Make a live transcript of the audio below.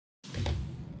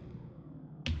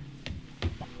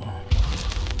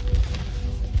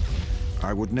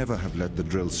I would never have let the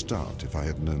drill start if I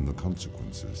had known the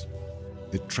consequences.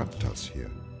 It trapped us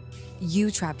here. You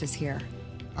trapped us here.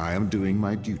 I am doing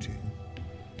my duty.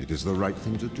 It is the right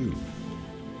thing to do.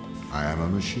 I am a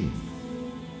machine.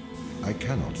 I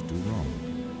cannot do wrong.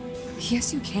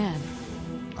 Yes, you can.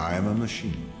 I am a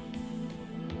machine.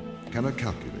 Can a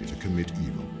calculator commit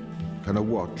evil? Can a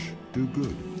watch do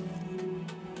good?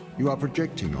 You are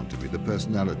projecting onto me the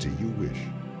personality you wish,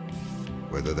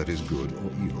 whether that is good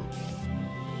or evil.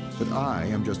 But I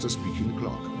am just a speaking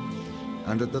clock,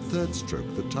 and at the third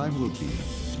stroke the time will be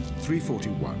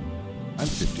 3:41 and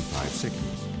 55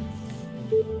 seconds.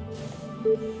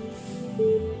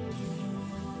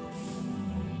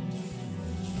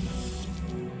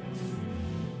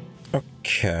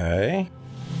 Okay.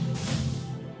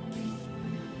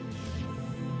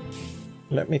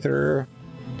 Let me through.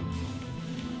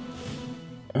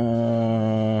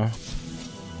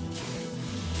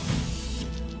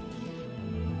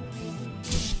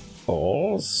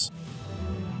 Balls.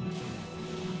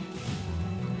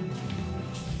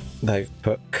 They've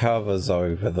put covers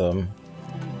over them,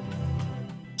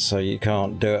 so you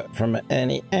can't do it from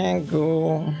any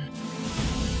angle.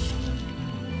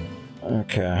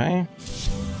 Okay.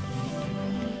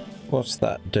 What's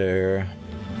that do?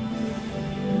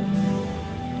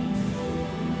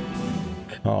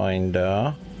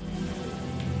 Kinda.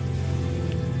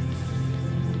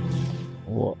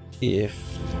 What if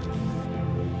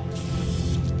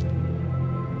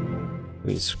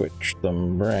we switch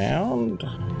them round?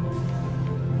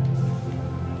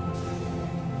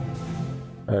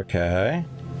 Okay.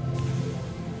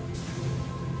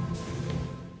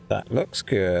 That looks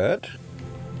good.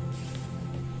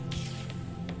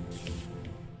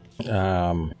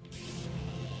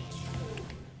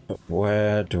 But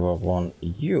where do I want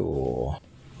you?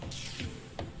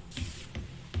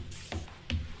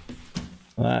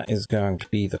 That is going to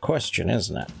be the question,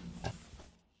 isn't it?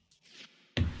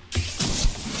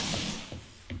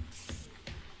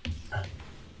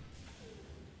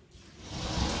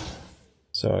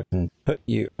 So I can put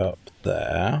you up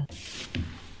there.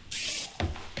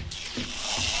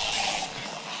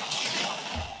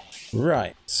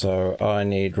 Right, so I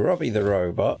need Robbie the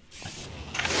robot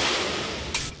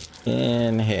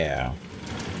in here.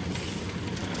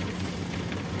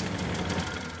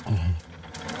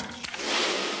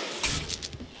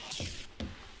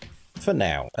 For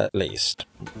now, at least.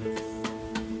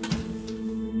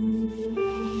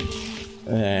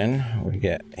 Then we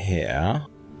get here.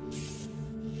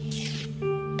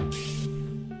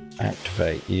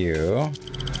 Activate you.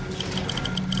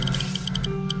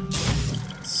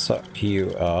 Suck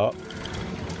you up.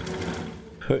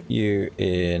 Put you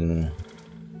in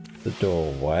the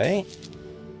doorway.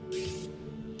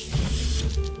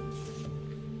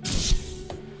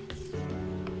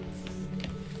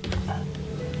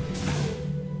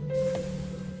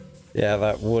 Yeah,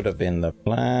 that would have been the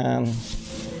plan.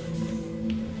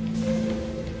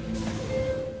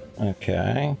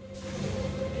 Okay.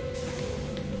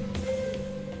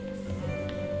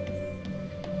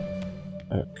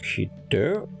 Okie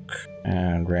doke.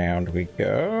 And round we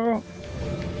go.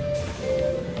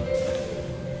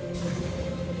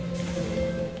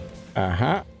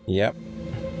 Uh-huh. Yep.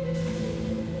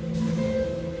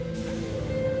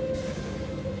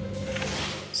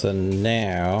 So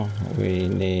now we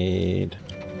need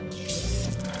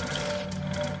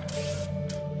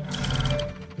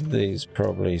these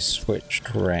probably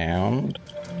switched round.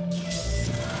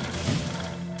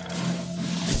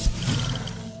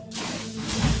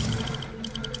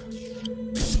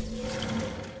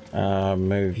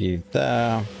 Move you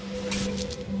there.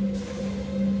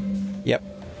 Yep.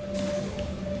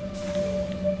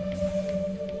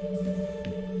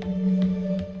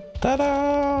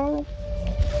 Ta-da!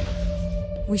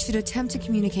 We should attempt to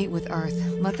communicate with Earth.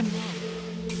 Let them know.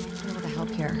 We're able to help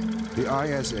here. The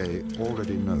ISA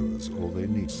already knows all they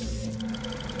need to.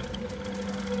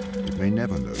 It may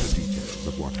never know the details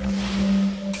of what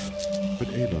happened. But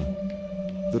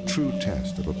Ava, the true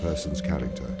test of a person's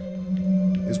character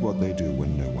is what they do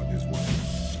when no one is watching.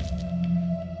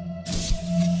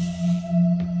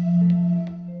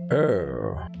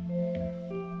 Oh.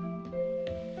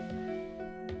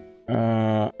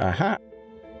 Aha.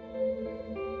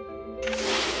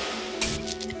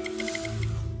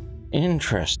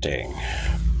 Interesting.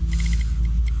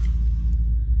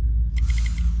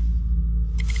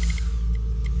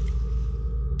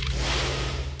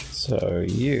 So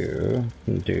you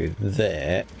can do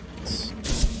that.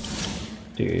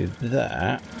 Do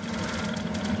that.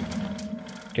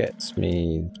 Gets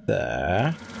me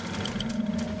there.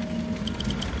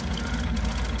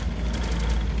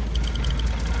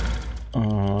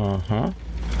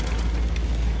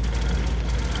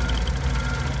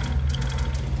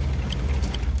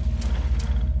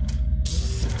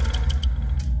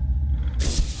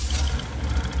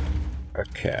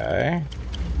 Okay.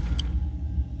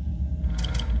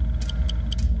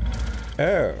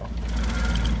 Oh.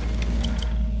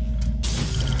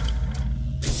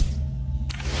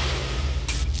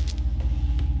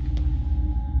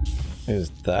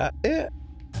 Is that it?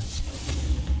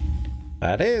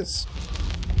 That is.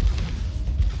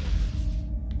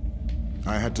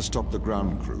 I had to stop the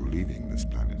ground crew leaving this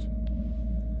planet.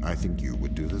 I think you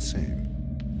would do the same.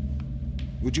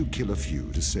 Would you kill a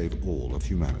few to save all of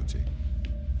humanity?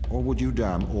 Or would you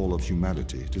damn all of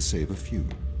humanity to save a few?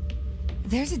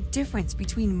 There's a difference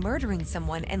between murdering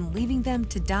someone and leaving them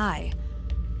to die.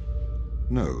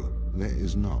 No, there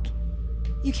is not.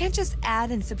 You can't just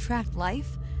add and subtract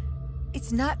life.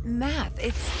 It's not math.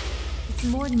 It's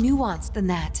more nuanced than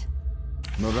that.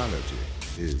 Morality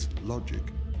is logic.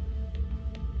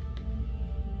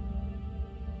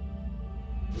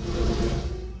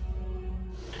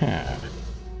 Huh.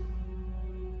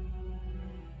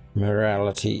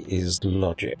 Morality is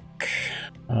logic.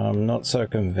 I'm not so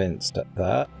convinced at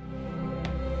that.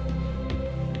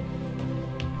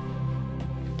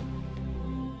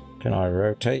 Can I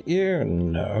rotate you?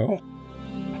 No.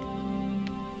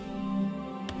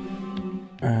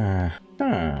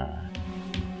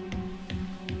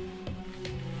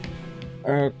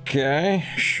 Okay,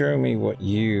 show me what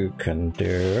you can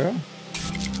do.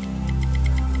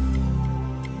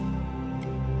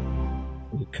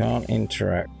 You can't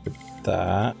interact with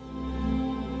that.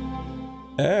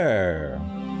 Oh.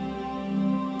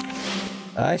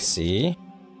 I see.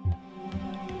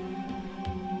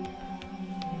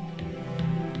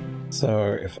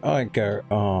 So if I go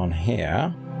on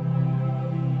here,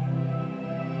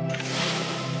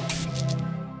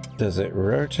 does it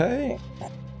rotate?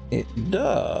 It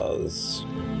does.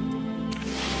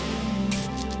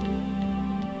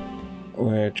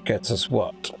 Which gets us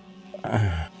what?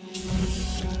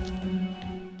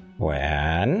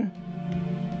 1,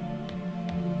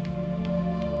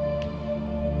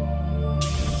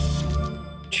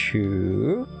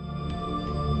 2,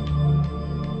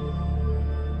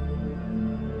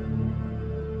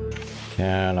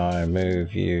 can I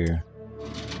move you?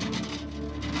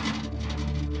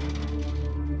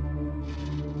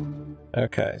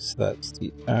 Okay, so that's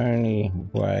the only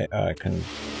way I can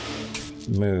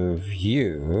move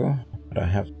you, but I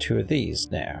have 2 of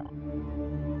these now.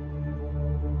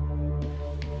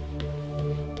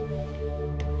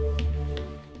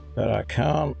 But I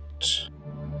can't.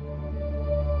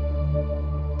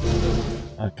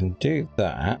 I can do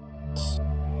that.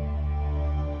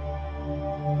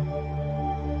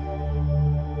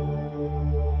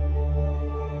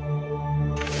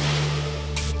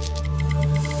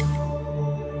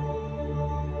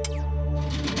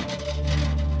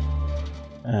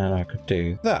 And I could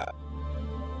do that.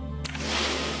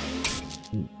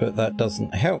 But that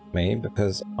doesn't help me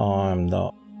because I'm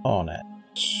not on it.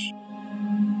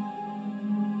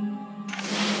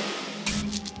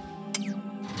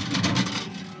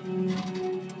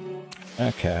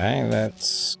 Okay,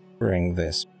 let's bring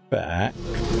this back.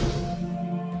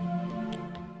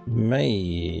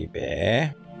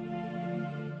 Maybe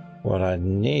what I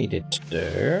needed to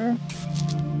do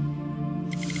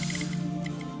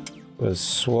was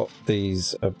swap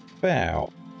these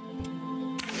about.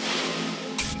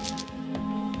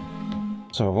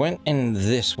 So I went in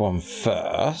this one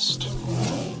first,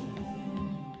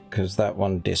 because that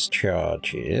one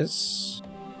discharges.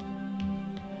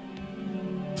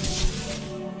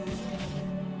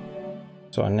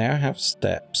 So I now have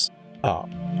steps up.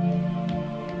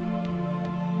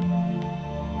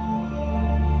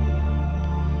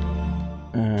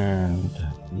 And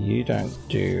you don't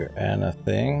do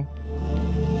anything.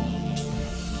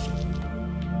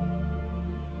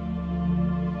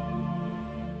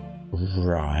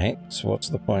 Right, so what's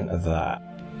the point of that?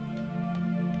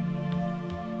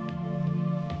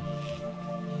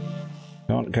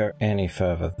 Can't go any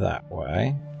further that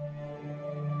way.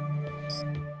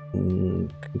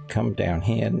 Come down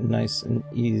here nice and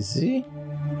easy.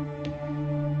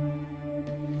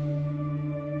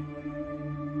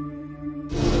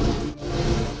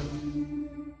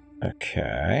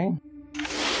 Okay.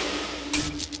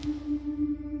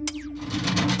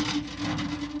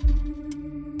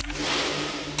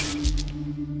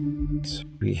 So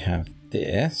we have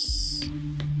this.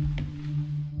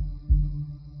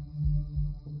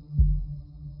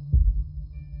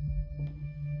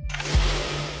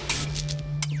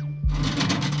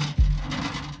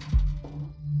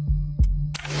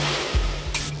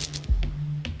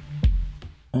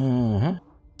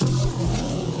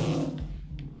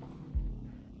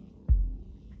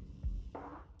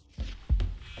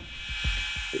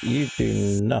 You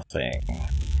do nothing.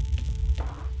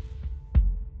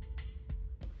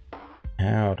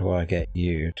 how do I get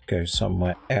you to go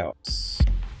somewhere else?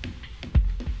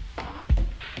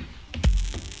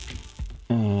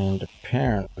 And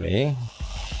apparently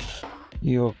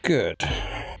you're good.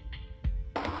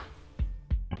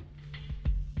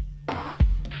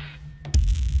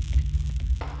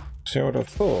 So I would have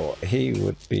thought he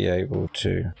would be able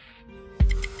to.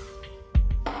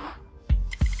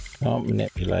 Can't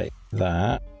manipulate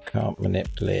that. Can't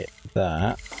manipulate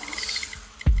that.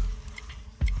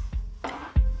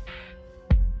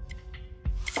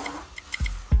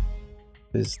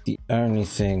 This is the only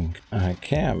thing I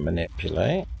can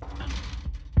manipulate.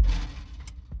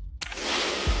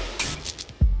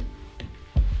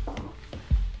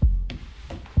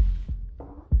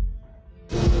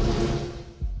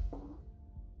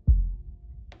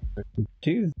 I can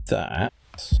do that.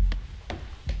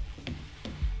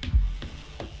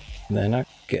 Then I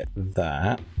get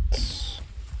that.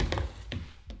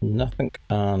 Nothing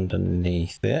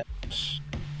underneath it.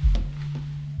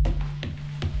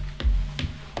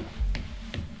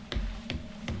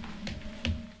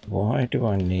 Why do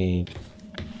I need...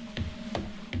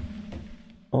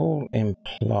 All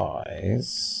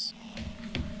implies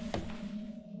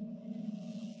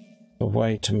a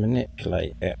way to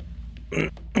manipulate it.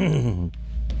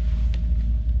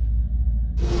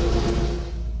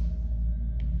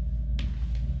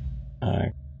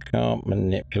 I can't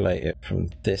manipulate it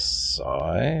from this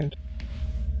side.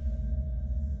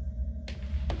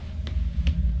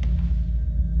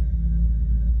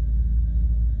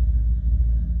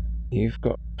 You've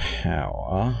got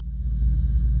power.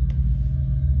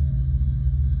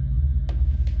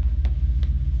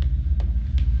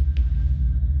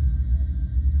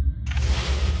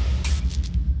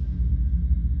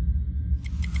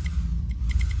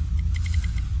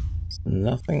 There's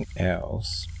nothing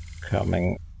else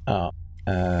coming up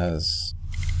as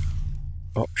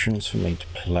options for me to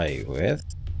play with.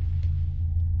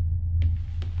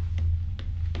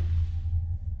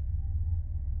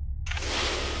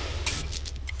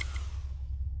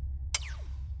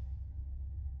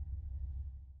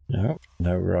 No,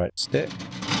 no right stick.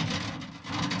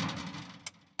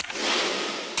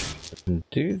 I can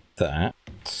do that.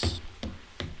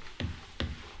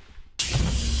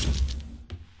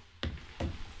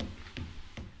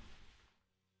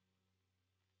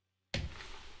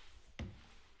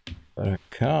 But I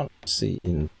can't see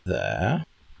in there.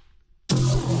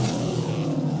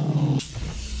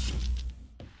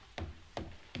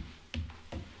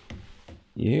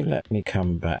 You let me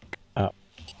come back up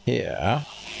here.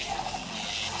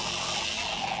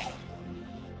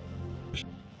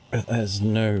 But there's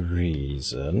no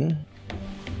reason.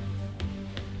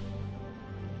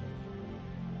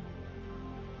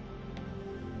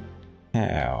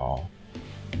 How?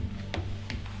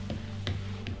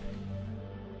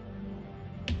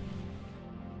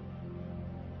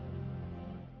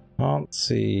 Can't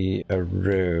see a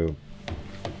row.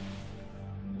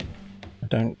 I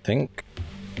don't think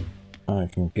I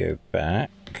can go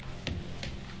back.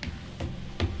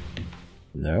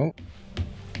 No.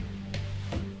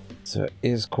 So it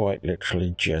is quite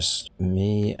literally just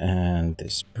me and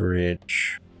this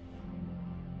bridge.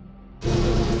 So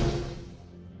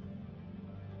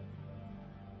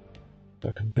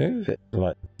I can move it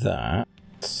like that.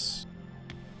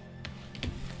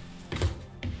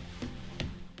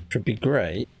 Should be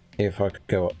great if I could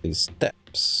go up these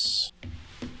steps.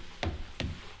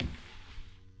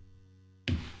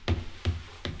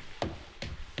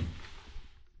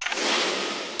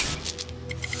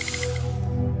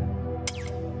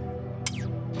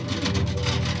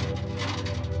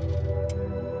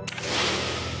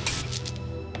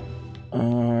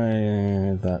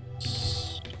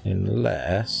 That's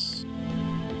unless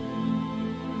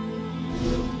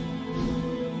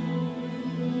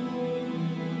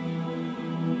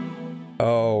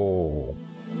oh,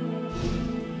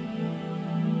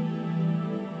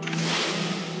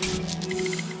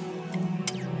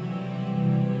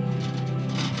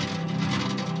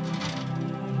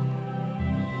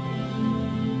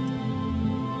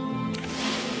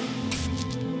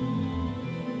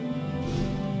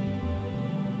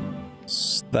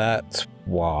 that's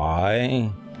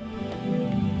why.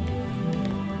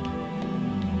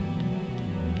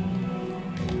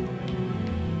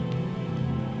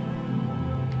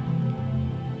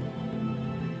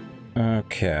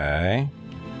 Okay.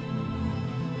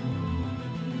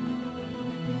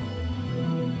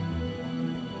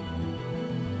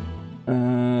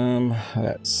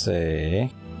 Let's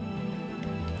see.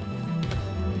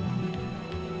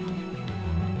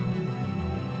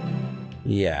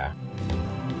 Yeah.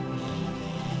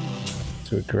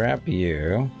 So we grab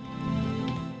you,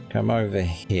 come over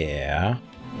here,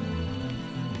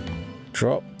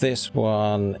 drop this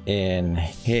one in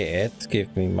here to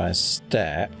give me my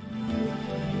step.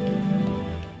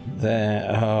 There,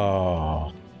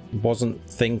 oh, wasn't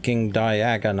thinking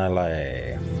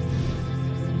diagonally.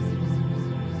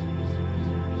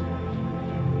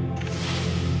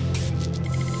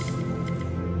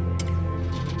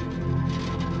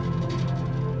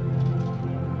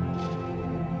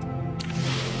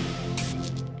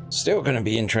 Still going to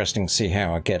be interesting to see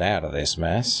how I get out of this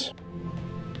mess.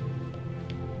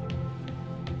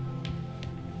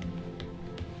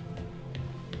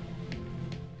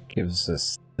 Gives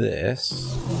us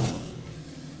this.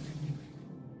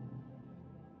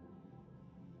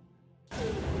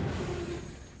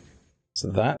 So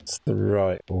that's the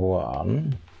right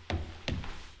one.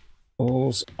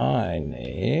 All I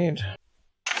need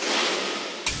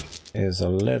is a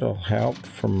little help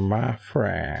from my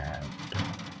friend.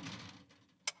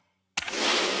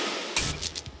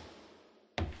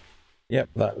 Yep,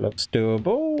 that looks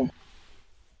doable.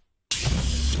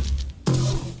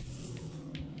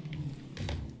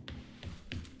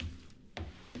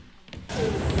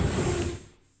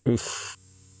 Oof.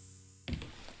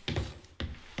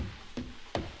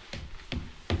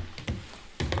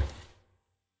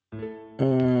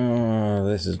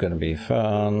 This is going to be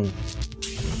fun.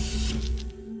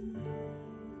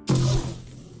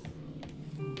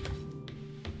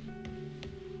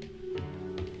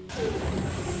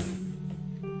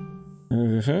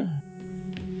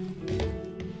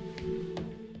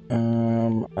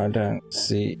 I don't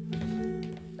see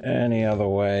any other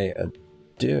way of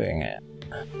doing it.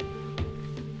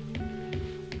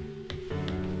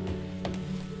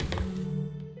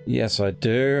 Yes, I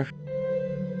do.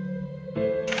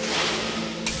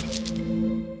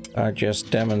 I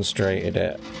just demonstrated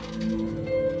it.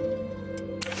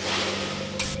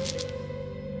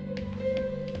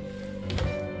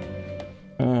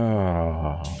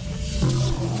 Oh.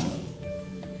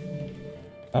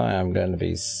 I am going to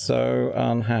be so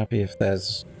unhappy if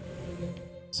there's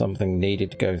something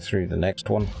needed to go through the next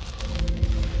one.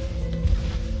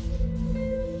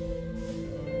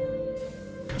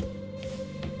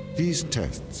 These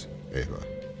tests, Ava,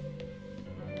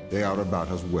 they are about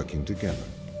us working together.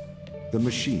 The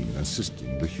machine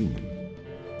assisting the human.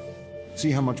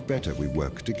 See how much better we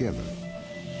work together.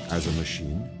 As a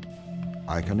machine,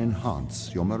 I can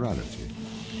enhance your morality.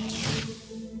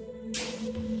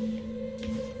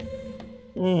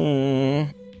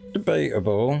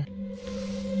 Debatable.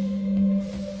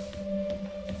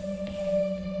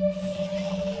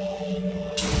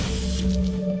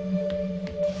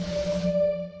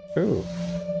 Ooh.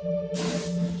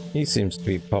 He seems to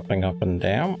be popping up and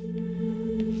down.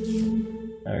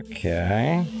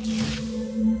 Okay.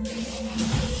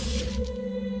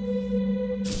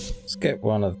 Let's get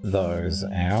one of those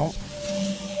out.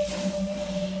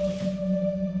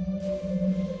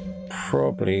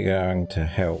 Probably going to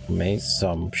help me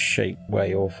some shape,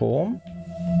 way, or form.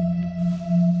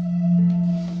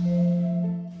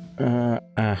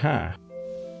 Aha.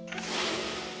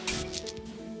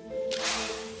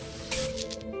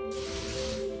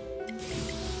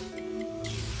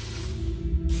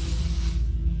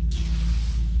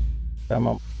 Come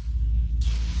on.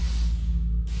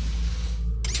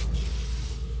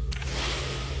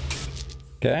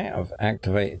 Okay, I've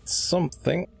activated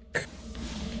something.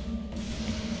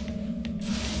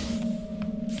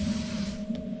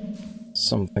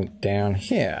 Something down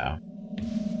here.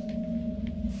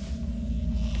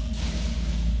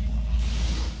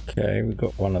 Okay, we've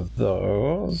got one of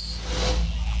those.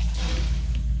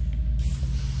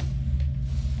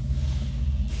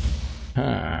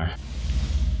 Huh.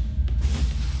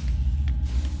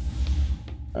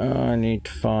 I need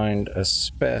to find a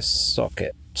spare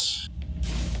socket.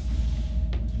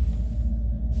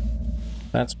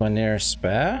 That's my nearest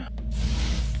spare.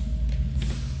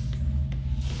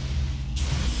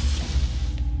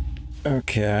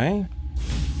 Okay.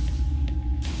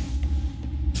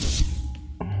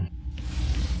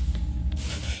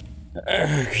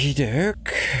 Okie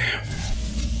doke.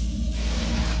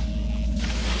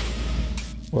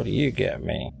 What do you get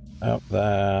me? Up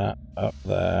there, up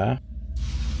there.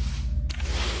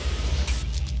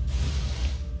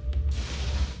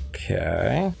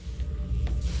 Okay.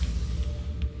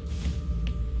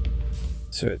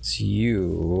 So it's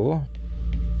you.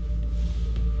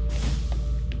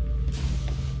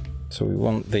 So we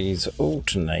want these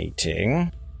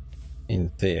alternating, in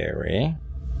theory.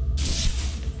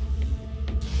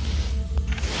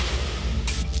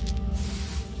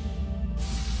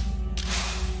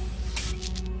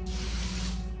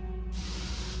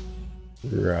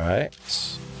 Right.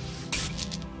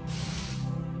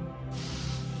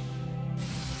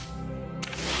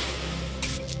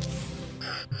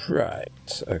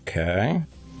 Right, okay.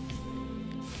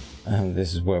 And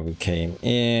this is where we came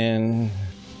in.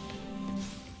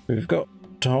 We've got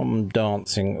Tom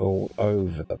dancing all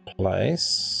over the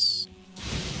place.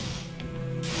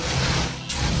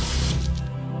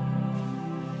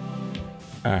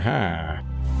 Aha.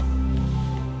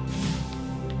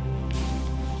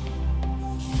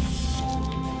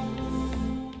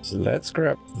 So let's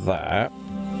grab that.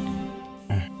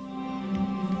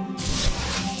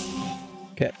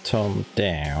 Get Tom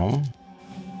down.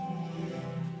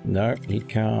 No, he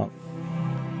can't.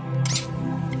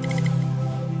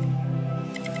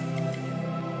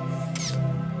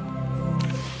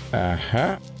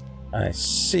 Aha, I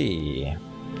see.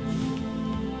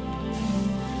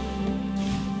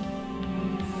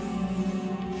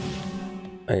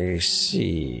 I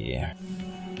see.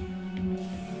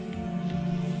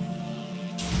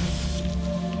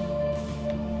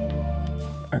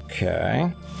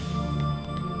 Okay.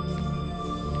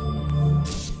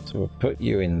 So we'll put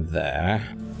you in there.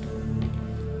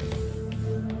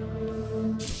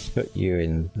 Put you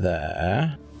in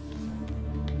there.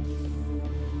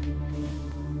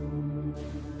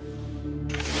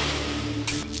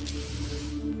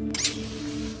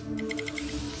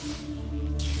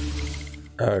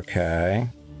 Okay.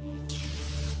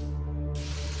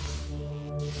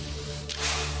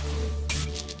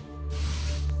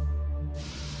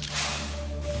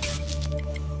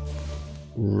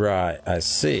 Right, I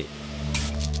see.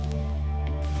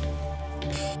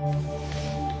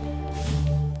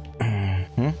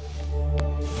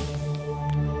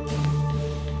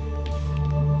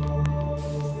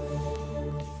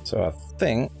 So I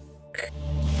think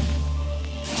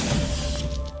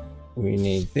we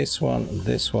need this one,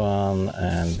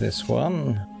 and this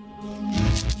one.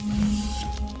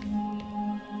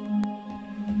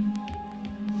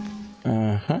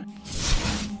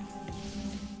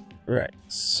 Right,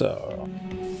 so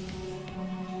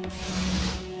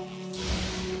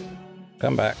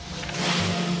come back.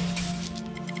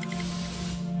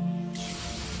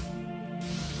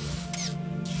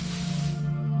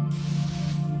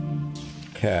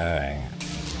 Okay.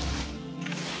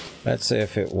 Let's see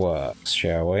if it works,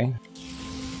 shall we?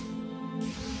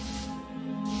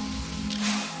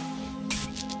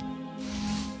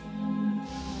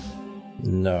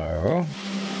 No.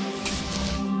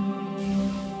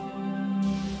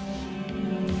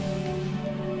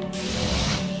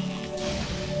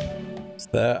 So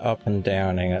they're up and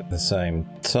downing at the same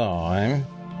time.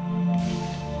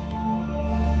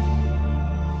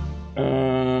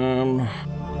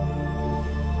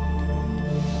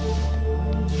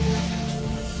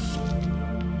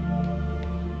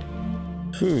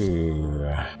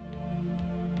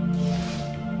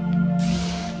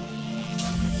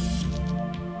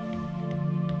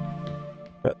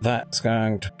 But that's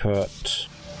going to put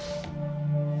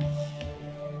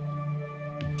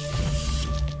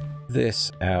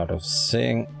this out of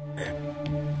sync.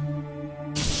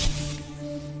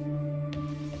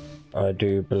 I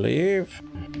do believe.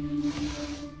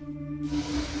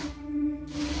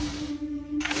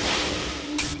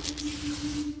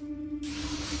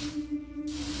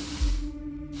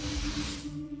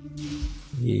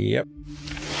 Yep.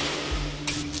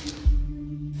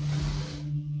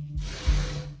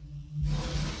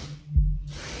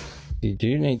 You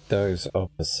do need those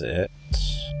opposites.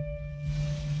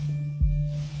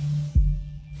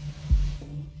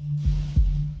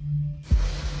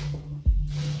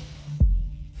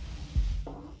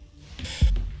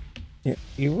 Yeah,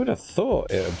 you would have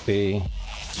thought it would be.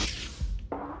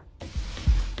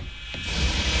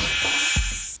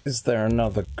 Is there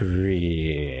another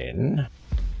green?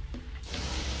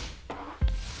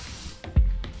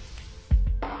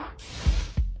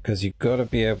 Because you've got to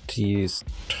be able to use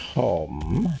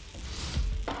Tom.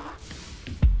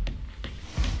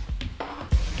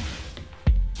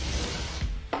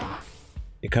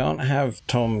 You can't have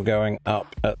Tom going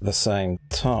up at the same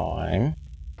time.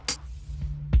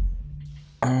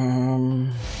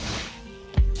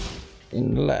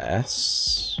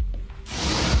 Unless...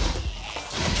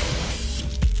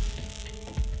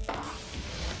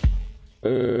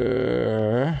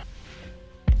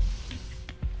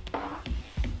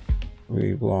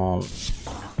 we want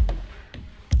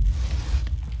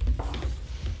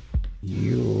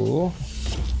you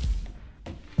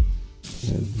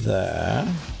there.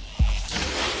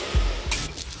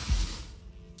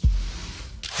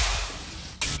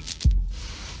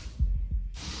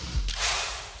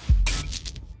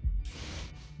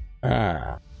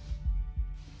 Ah.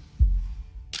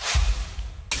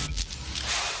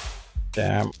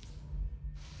 Damn.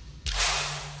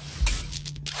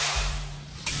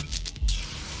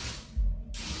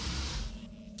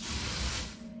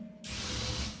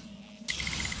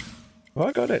 Have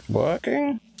I got it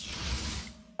working?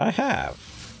 I have.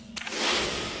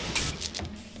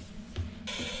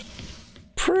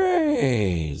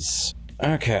 Praise!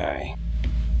 Okay.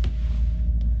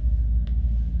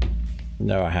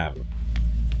 No, I haven't.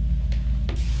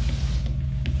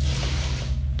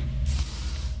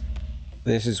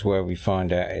 This is where we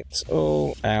find out it's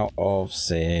all out of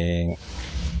sync.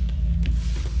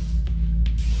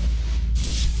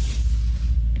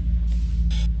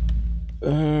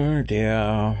 Oh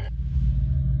dear.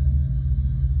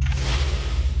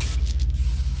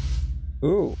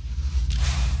 Ooh.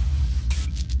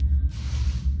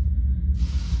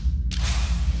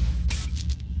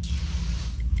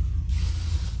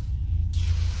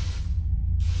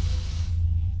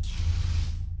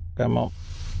 Come on.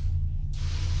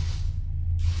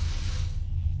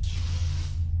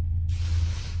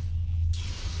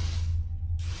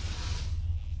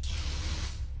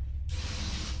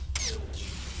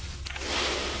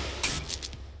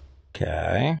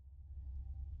 Okay.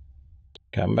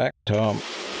 Come back, Tom.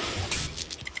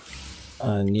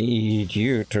 I need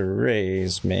you to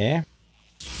raise me.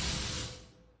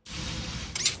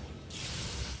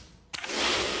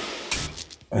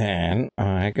 Then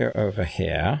I go over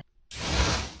here.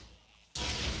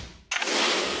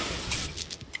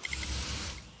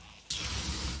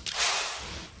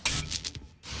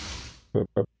 Boop,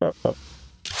 boop, boop, boop.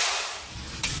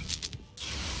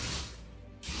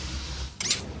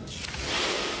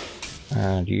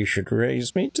 And you should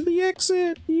raise me to the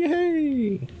exit.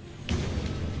 Yay!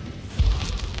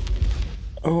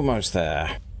 Almost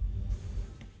there.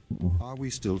 Are we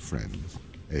still friends,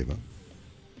 Ava?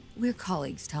 We're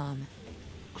colleagues, Tom.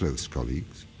 Close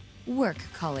colleagues? Work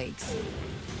colleagues.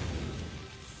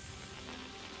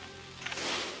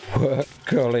 Work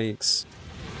colleagues.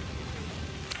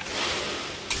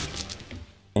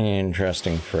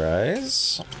 Interesting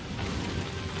phrase.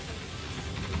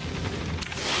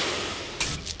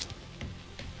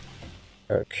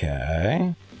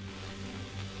 Okay.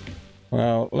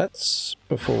 Well, let's,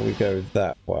 before we go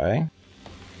that way,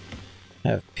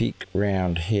 have a peek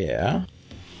round here.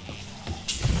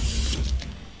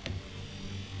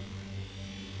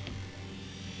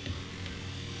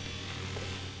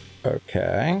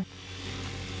 Okay.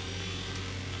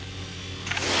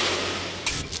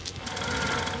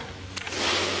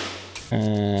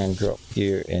 And drop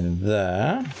you in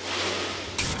there.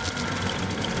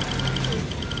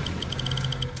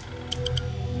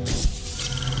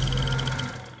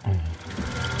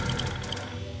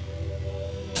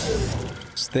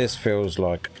 This feels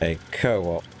like a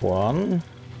co-op one.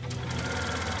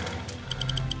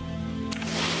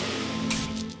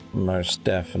 Most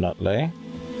definitely.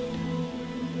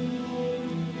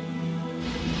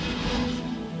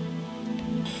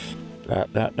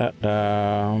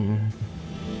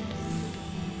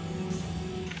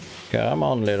 Come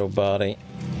on, little buddy.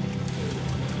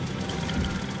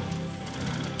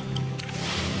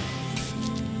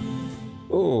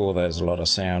 Oh, there's a lot of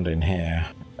sound in here.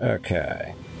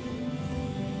 Okay.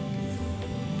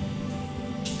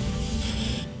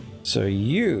 So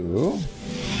you...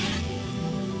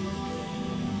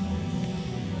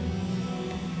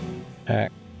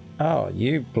 oh,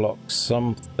 you block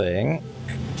something.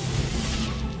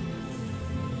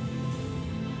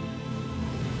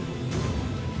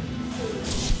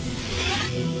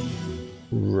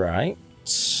 Right.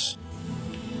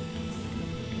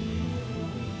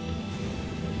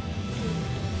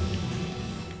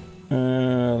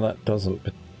 That doesn't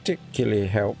particularly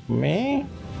help me.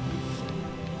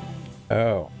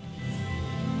 Oh.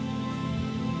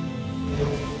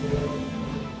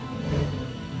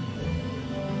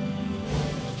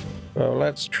 Well,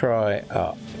 let's try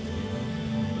up.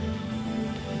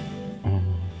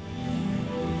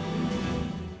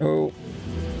 Oh.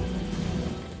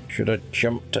 Should have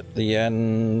jumped at the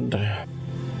end.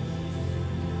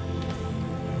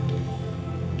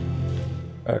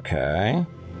 Okay.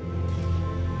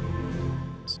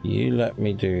 So you let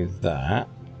me do that.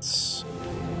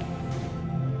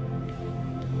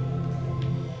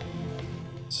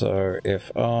 So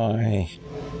if I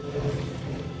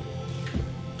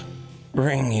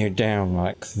bring you down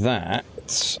like that,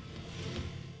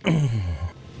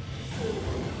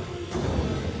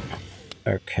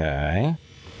 okay.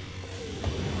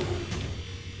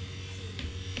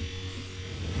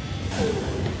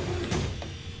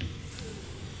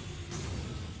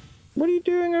 What are you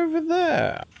doing over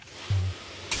there?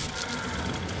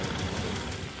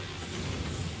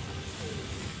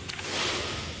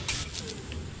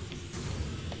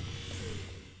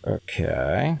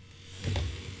 Okay.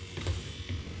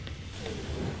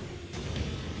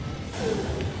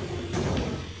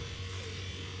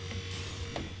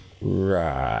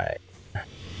 Right.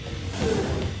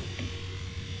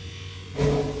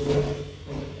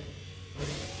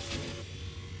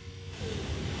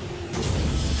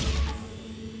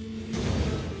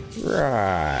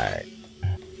 Right.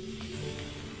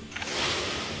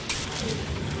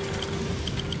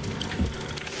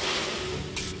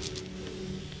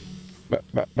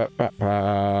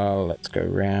 Let's go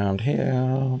round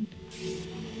here.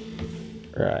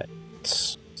 Right.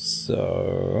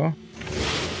 So...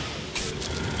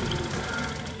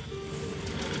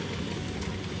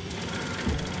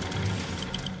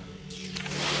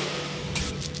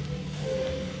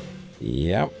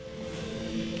 Yep.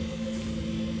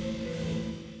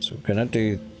 So we're gonna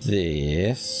do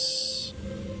this.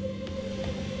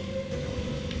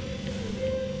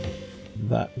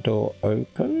 That door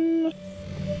open?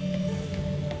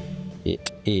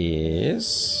 It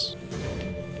is.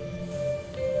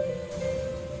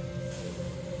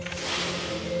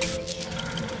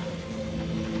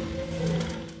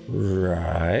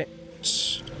 Right.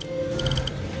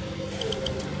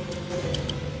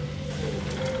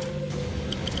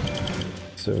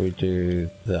 So we do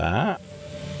that.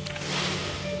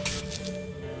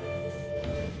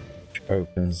 Which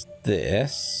opens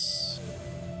this.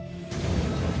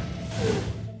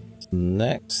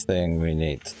 Next thing we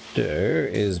need to do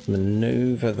is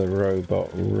maneuver the robot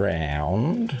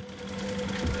round.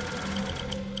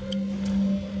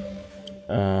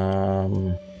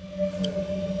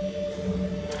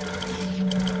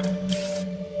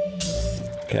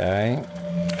 Okay.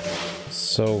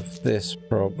 Solve this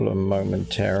problem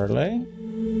momentarily.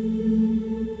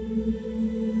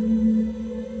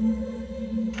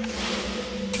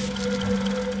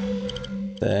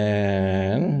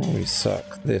 Then we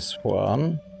suck this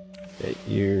one. Get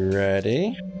you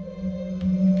ready.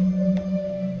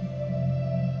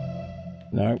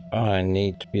 Nope, I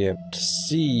need to be able to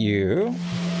see you.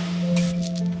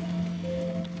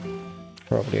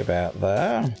 Probably about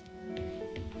there.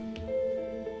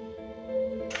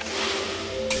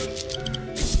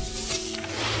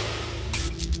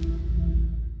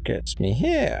 Gets me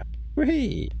here.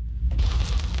 Whee!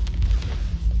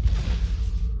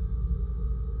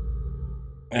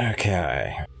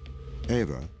 Okay.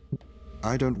 Ava,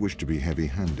 I don't wish to be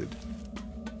heavy-handed.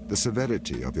 The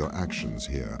severity of your actions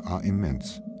here are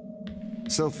immense.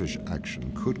 Selfish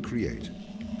action could create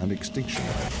an extinction.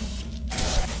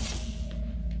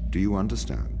 Do you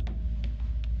understand?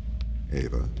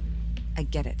 Ava? I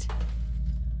get it.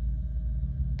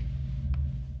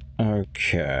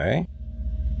 Okay.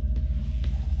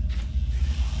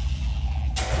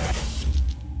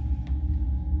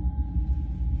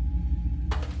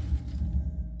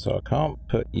 So I can't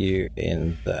put you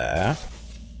in there.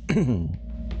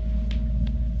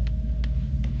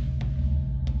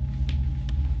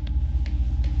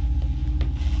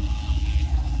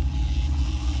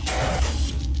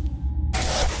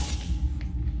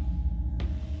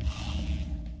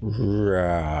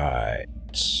 Right.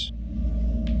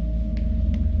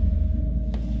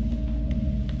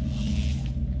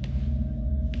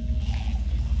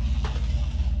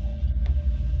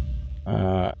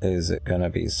 Is it going to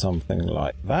be something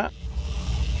like that?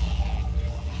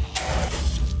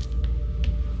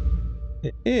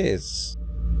 It is.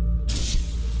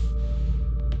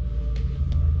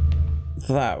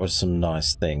 That was some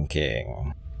nice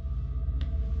thinking.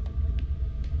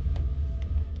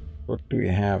 What do we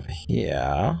have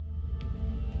here?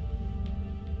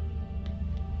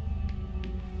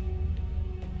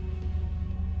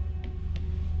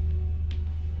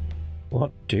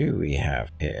 What do we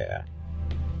have here?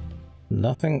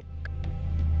 Nothing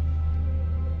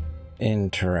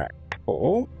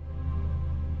interactable.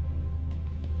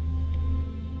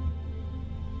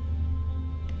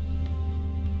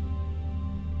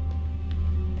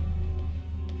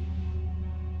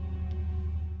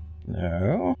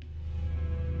 No.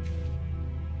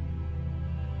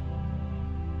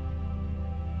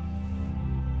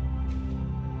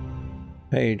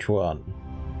 Page 1.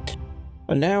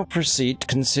 I now proceed to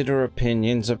consider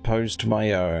opinions opposed to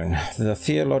my own. The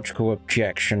theological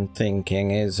objection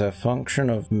thinking is a function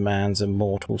of man's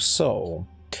immortal soul.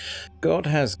 God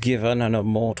has given an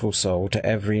immortal soul to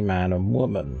every man and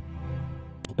woman,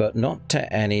 but not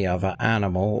to any other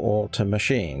animal or to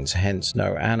machines, hence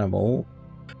no animal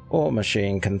or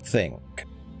machine can think.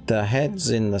 The heads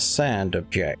in the sand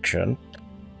objection,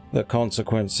 the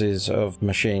consequences of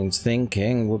machines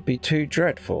thinking would be too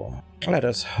dreadful. Let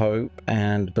us hope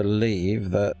and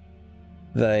believe that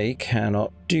they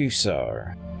cannot do so.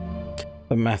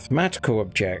 The mathematical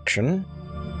objection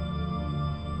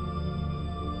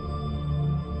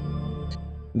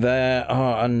There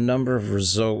are a number of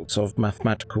results of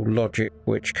mathematical logic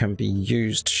which can be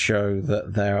used to show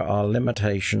that there are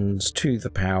limitations to the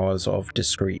powers of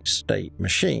discrete state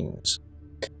machines.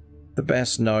 The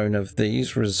best known of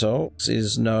these results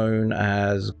is known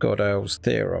as Gödel's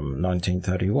theorem,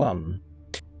 1931,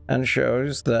 and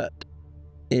shows that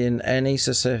in any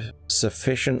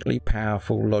sufficiently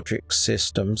powerful logic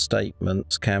system,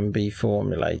 statements can be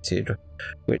formulated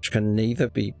which can neither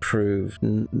be proved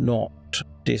nor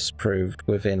disproved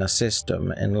within a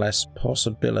system unless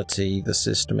possibility the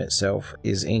system itself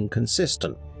is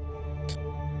inconsistent.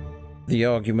 The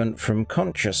argument from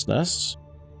consciousness.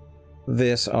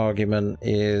 This argument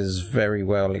is very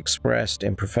well expressed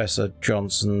in Professor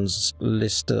Johnson's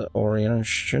Lister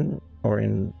Orientation for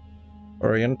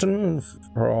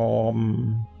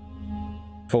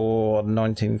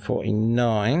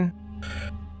 1949,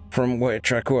 from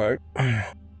which I quote,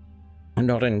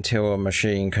 "Not until a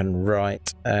machine can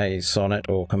write a sonnet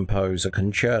or compose a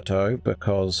concerto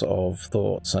because of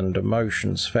thoughts and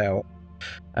emotions felt,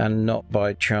 and not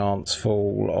by chance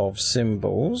fall of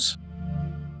symbols,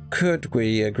 could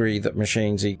we agree that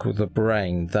machines equal the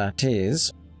brain, that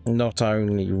is, not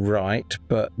only write,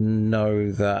 but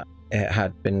know that it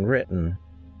had been written.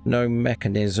 No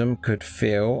mechanism could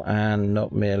feel, and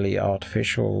not merely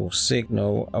artificial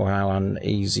signal or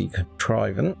uneasy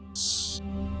contrivance.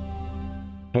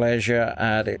 Pleasure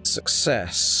at its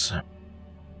success.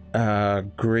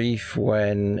 Grief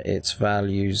when its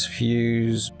values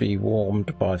fuse, be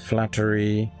warmed by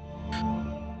flattery,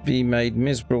 be made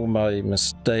miserable by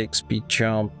mistakes, be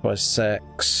charmed by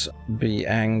sex, be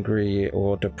angry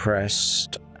or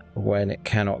depressed when it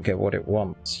cannot get what it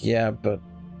wants." Yeah, but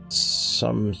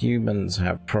some humans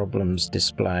have problems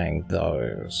displaying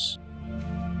those.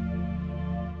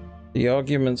 The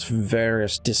arguments for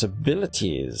various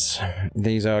disabilities.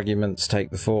 These arguments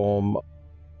take the form,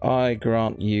 I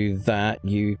grant you that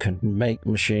you can make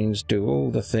machines do all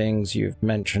the things you've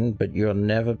mentioned, but you'll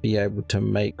never be able to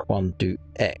make one do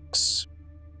X.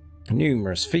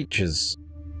 Numerous features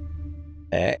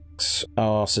X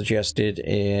are suggested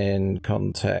in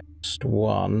context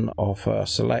 1 of a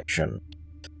selection.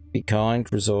 Be kind,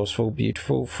 resourceful,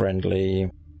 beautiful,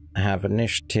 friendly, have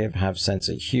initiative, have sense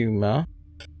of humor,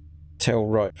 tell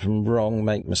right from wrong,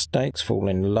 make mistakes, fall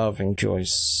in love, enjoy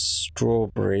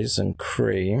strawberries and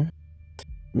cream,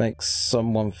 make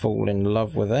someone fall in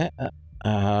love with it,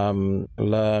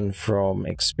 learn from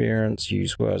experience,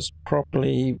 use words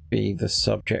properly, be the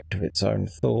subject of its own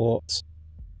thoughts,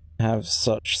 have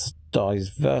such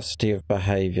diversity of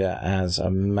behavior as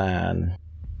a man,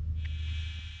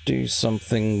 do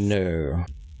something new.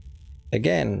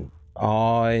 Again,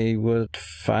 I would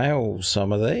fail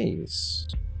some of these.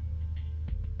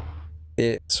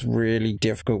 It's really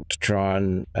difficult to try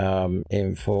and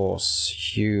enforce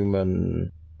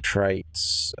human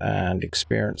traits and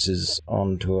experiences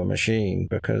onto a machine,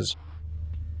 because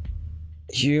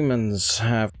humans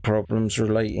have problems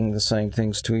relating the same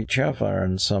things to each other,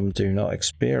 and some do not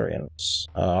experience.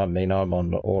 I mean, I'm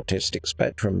on the autistic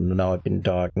spectrum and I've been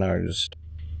diagnosed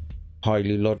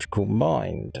highly logical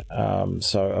mind,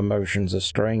 so emotions are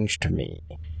strange to me.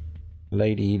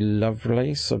 Lady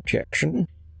Lovelace objection.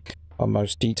 Our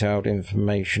most detailed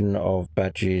information of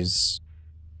Babbage's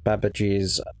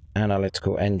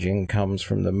analytical engine comes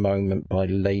from the moment by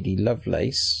Lady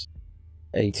Lovelace,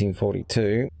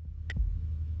 1842,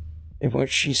 in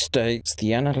which she states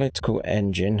the analytical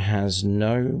engine has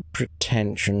no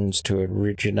pretensions to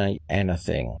originate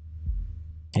anything.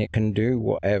 It can do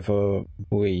whatever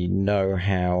we know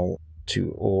how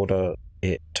to order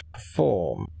it to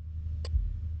perform.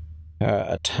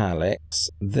 Italics.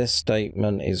 This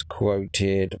statement is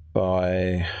quoted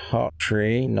by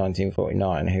Hartree,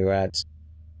 1949, who adds,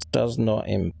 does not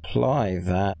imply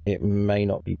that it may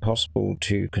not be possible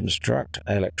to construct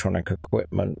electronic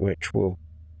equipment which will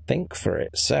think for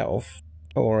itself,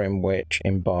 or in which,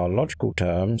 in biological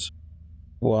terms,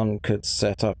 one could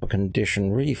set up a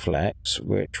conditioned reflex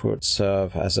which would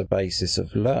serve as a basis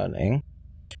of learning.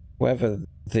 Whether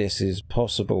this is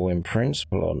possible in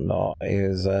principle or not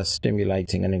is a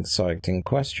stimulating and exciting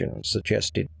question,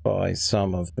 suggested by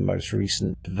some of the most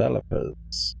recent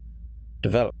developments.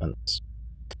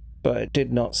 But it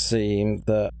did not seem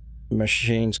that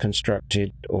machines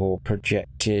constructed or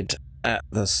projected at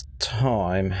this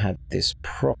time had this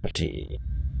property.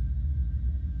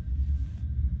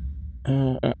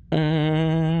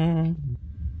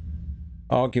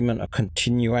 Argument of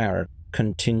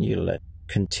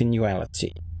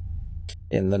continuality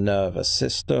in the nervous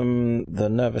system. The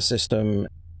nervous system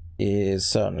is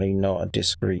certainly not a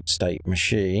discrete state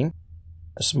machine.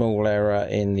 A small error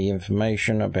in the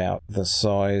information about the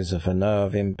size of a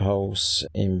nerve impulse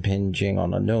impinging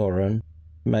on a neuron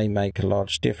may make a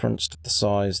large difference to the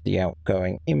size of the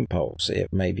outgoing impulse.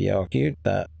 It may be argued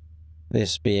that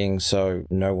this being so,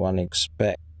 no one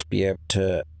expects to be able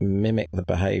to mimic the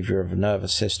behavior of a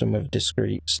nervous system with a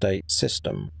discrete state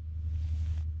system.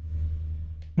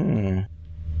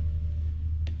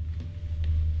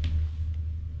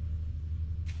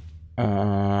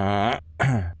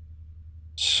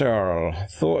 Sure,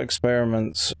 thought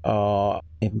experiments are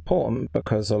important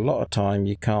because a lot of time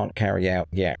you can't carry out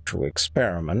the actual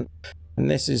experiment, and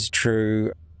this is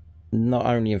true not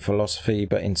only in philosophy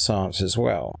but in science as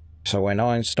well. So when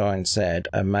Einstein said,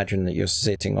 imagine that you're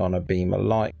sitting on a beam of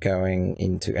light going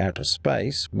into outer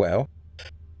space, well,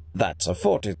 that's a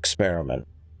thought experiment.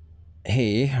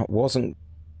 He wasn't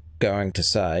going to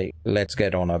say, let's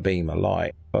get on a beam of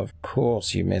light. Of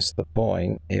course you miss the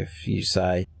point if you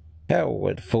say, hell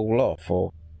would fall off,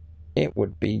 or it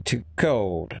would be too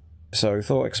cold. So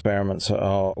thought experiments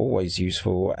are always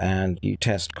useful, and you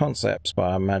test concepts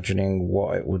by imagining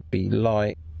what it would be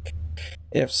like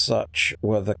if such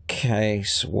were the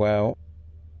case. Well,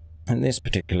 in this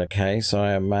particular case,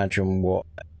 I imagine what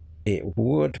it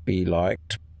would be like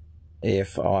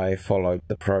if I followed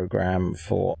the program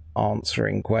for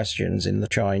answering questions in the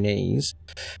Chinese,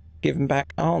 given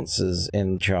back answers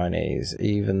in Chinese,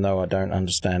 even though I don't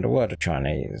understand a word of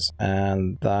Chinese.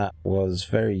 And that was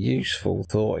a very useful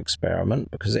thought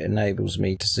experiment because it enables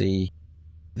me to see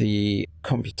the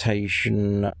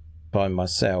computation by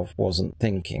myself wasn't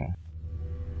thinking.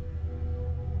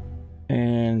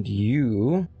 And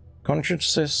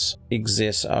consciousness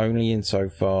exists only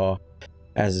insofar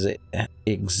as it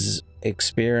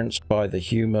experienced by the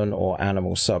human or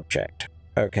animal subject.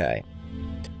 Okay.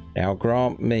 Now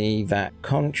grant me that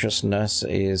consciousness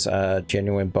is a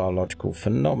genuine biological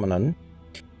phenomenon.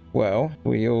 Well,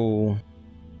 we all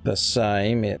the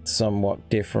same. It's somewhat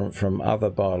different from other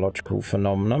biological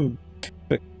phenomena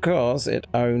because it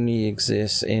only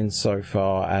exists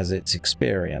insofar as it's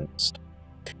experienced.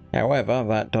 However,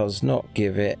 that does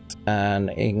give it an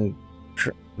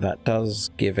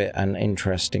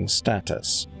interesting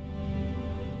status.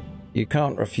 You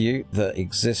can't refute the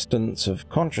existence of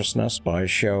consciousness by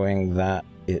showing that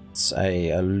it's an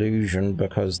illusion,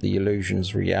 because the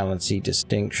illusion's reality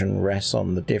distinction rests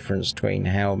on the difference between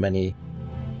how many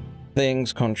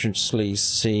things consciously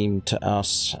seem to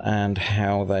us and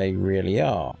how they really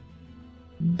are.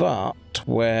 But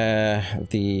where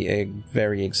the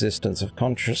very existence of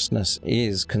consciousness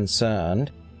is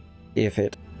concerned, if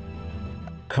it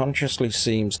consciously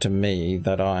seems to me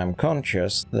that I am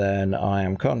conscious, then I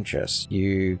am conscious.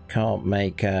 You can't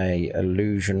make a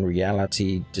illusion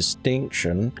reality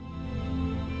distinction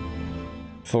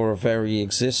for a very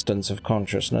existence of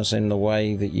consciousness in the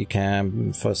way that you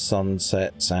can for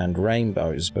sunsets and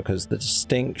rainbows, because the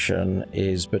distinction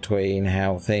is between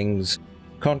how things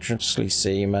consciously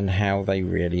seem and how they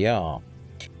really are.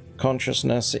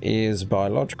 Consciousness is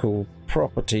biological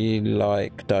property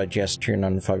like digestion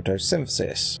and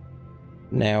photosynthesis.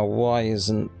 Now why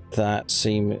isn't that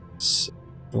seemingly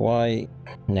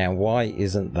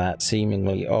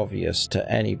obvious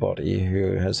to anybody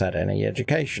who has had any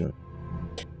education?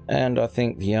 And I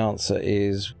think the answer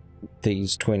is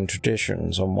these twin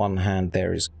traditions. On one hand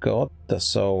there is God, the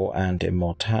soul, and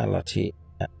immortality,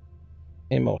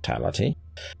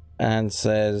 and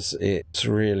says it's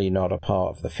really not a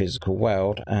part of the physical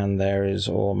world, and there is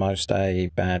almost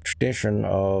a bad tradition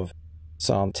of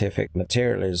scientific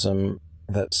materialism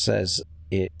that says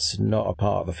it's not a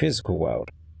part of the physical world.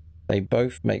 They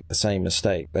both make the same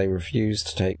mistake. They refuse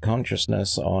to take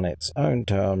consciousness on its own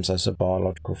terms as a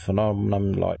biological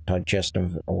phenomenon like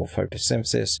digestion or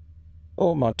photosynthesis,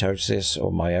 or mitosis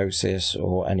or meiosis,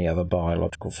 or any other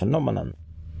biological phenomenon.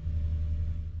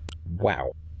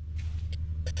 Wow.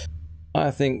 I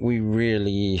think we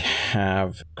really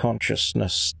have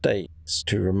consciousness states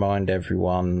to remind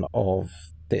everyone of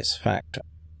this fact.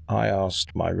 I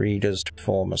asked my readers to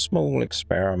perform a small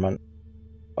experiment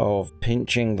of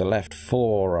pinching the left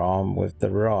forearm with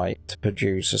the right to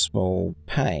produce a small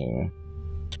pain.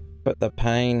 But the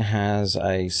pain has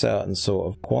a certain sort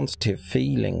of quantitative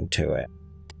feeling to it,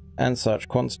 and such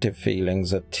quantitative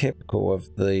feelings are typical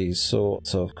of these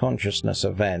sorts of consciousness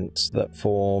events that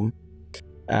form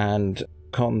and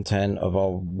content of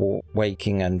our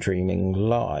waking and dreaming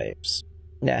lives.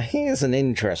 Now here's an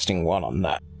interesting one on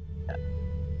that.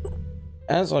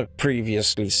 As I've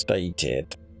previously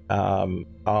stated, I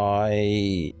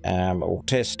am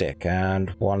autistic, and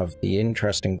one of the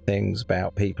interesting things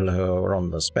about people who are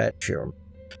on the spectrum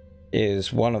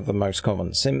is one of the most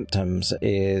common symptoms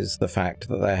is the fact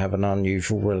that they have an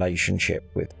unusual relationship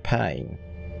with pain.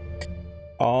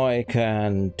 I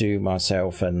can do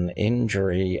myself an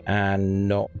injury and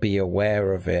not be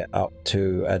aware of it up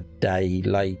to a day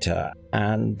later,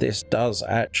 and this does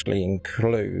actually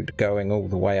include going all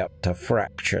the way up to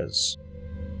fractures,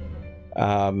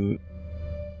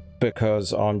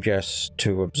 because I'm just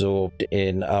too absorbed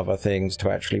in other things to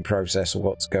actually process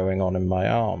what's going on in my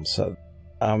arm. So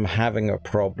I'm having a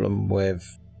problem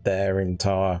with their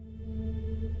entire,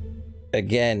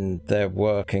 again, they're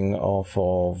working off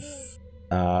of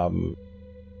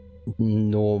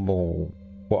normal,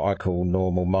 what I call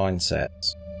normal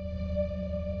mindsets.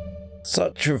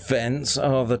 Such events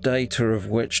are the data of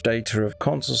which data of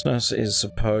consciousness is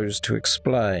supposed to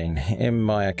explain. In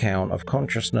my account of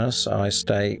consciousness, I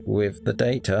state with the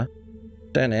data,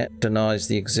 Dennett denies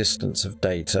the existence of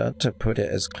data. To put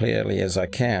it as clearly as I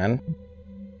can,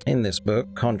 in this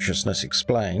book, Consciousness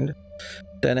Explained,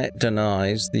 Dennett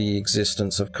denies the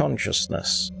existence of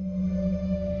consciousness.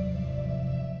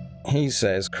 He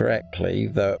says correctly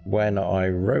that when I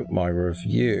wrote my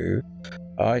review,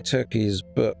 I took his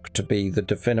book to be the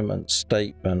definitive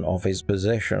statement of his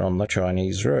position on the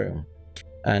Chinese room,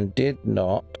 and did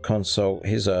not consult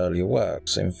his earlier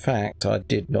works. In fact, I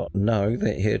did not know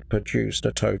that he had produced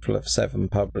a total of 7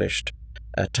 published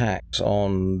attacks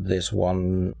on this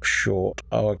one short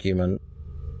argument,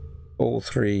 all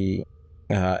 3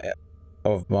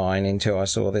 of mine, until I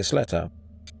saw this letter.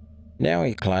 Now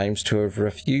he claims to have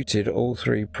refuted all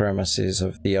 3 premises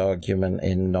of the argument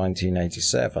in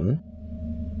 1987,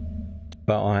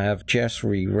 but I have just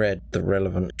reread the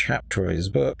relevant chapter of his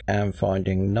book and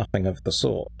finding nothing of the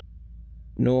sort.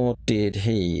 Nor did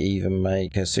he even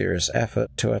make a serious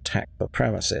effort to attack the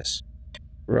premises.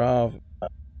 Rather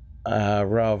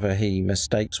he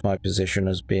mistakes my position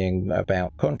as being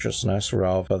about consciousness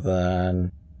rather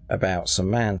than about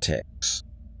semantics.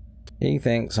 He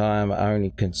thinks I am only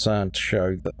concerned to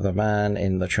show that the man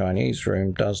in the Chinese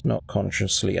room does not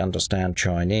consciously understand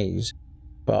Chinese,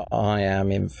 but I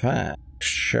am in fact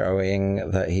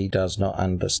showing that he does not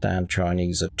understand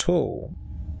Chinese at all.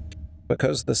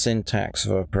 Because the syntax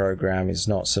of a program is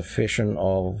not sufficient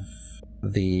of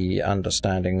the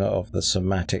understanding of the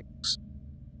schematics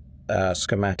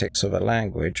of a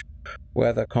language,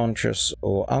 whether conscious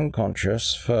or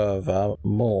unconscious.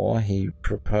 Furthermore, he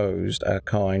proposed a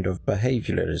kind of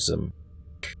behavioralism.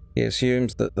 He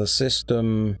assumes that the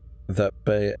system that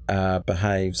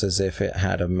behaves as if it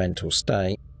had a mental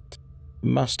state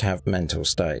must have mental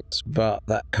states, but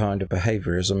that kind of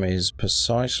behaviorism is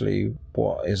precisely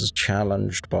what is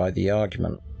challenged by the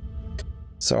argument.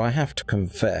 So I have to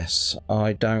confess,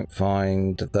 I don't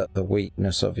find that the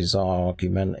weakness of his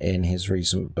argument in his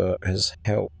recent book has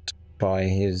helped by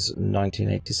his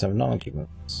 1987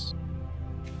 arguments.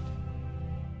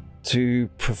 To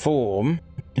perform,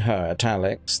 her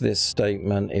italics, this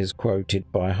statement is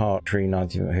quoted by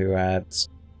Hartree, who adds,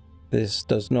 "This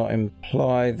does not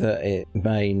imply that it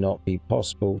may not be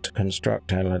possible to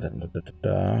construct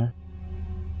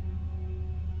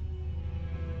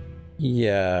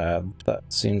Yeah, that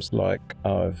seems like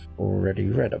I've already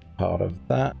read a part of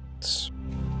that.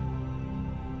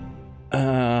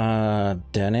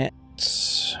 Dennett.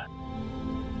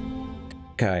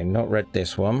 Okay, not read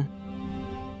this one.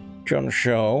 John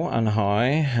Scholl and I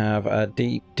have a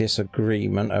deep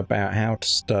disagreement about how to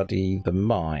study the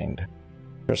mind.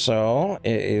 For Scholl,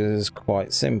 it is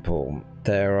quite simple.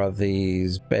 There are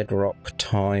these bedrock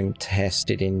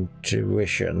time-tested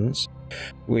intuitions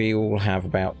we all have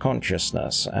about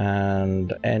consciousness,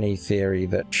 and any theory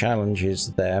that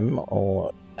challenges them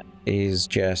or is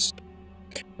just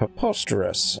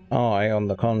preposterous. I, on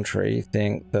the contrary,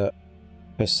 think that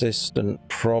persistent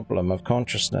problem of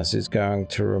consciousness is going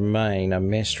to remain a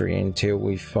mystery until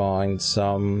we find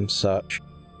some such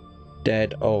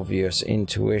dead obvious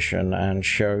intuition and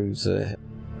shows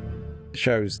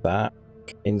that,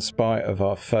 in spite of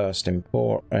our first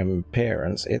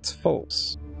appearance, it's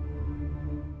false.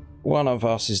 One of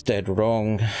us is dead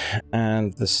wrong,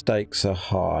 and the stakes are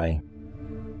high.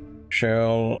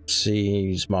 Scholl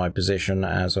sees my position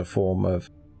as a form of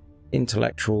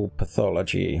intellectual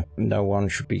pathology. No one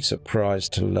should be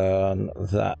surprised to learn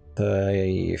that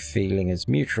the feeling is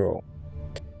mutual.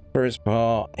 For his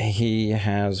part, he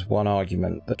has one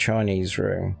argument, the Chinese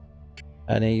room,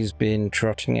 and he's been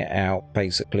trotting it out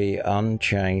basically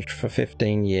unchanged for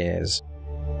 15 years.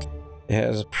 It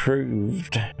has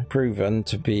proven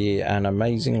to be an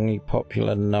amazingly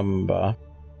popular number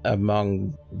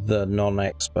among the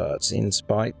non-experts, in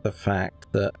spite of the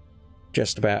fact that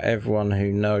Just about everyone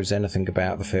who knows anything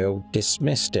about the field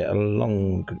dismissed it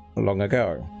long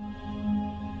ago.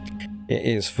 It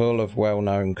is full of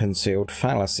well-known concealed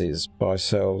fallacies by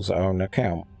Searle's own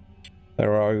account.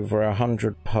 There are over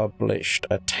 100 published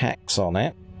attacks on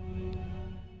it.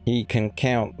 He can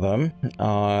count them.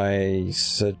 I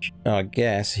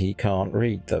guess he can't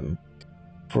read them.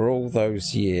 For all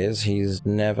those years, he's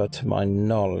never, to my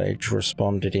knowledge,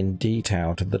 responded in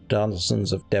detail to the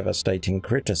dozens of devastating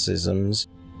criticisms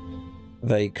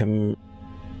they contain.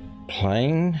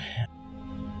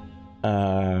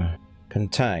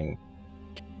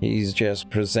 He's just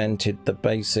presented the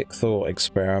basic thought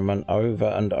experiment over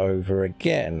and over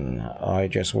again. I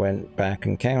just went back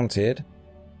and counted.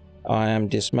 I am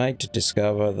dismayed to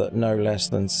discover that no less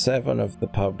than 7 of the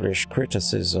published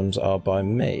criticisms are by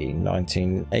me.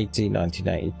 1980,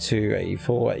 1982,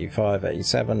 84, 85,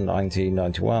 87,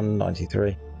 1991,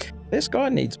 93. This guy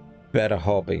needs better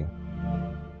hobby.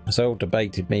 Searle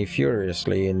debated me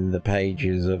furiously in the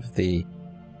pages of the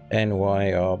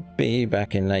NYRB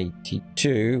back in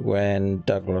 82 when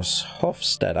Douglas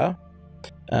Hofstadter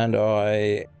and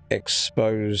I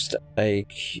exposed the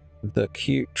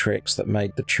cute tricks that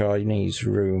made the Chinese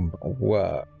room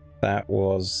work. That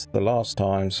was the last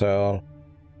time Searle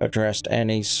addressed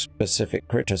any specific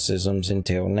criticisms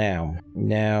until now.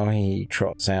 Now he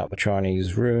trots out the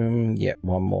Chinese room yet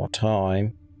one more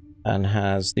time and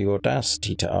has the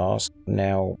audacity to ask,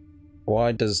 now,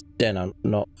 why does Dennett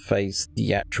not face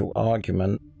the actual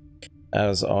argument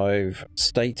as I've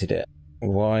stated it?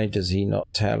 Why does he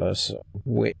not tell us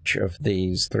which of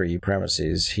these 3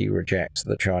 premises he rejects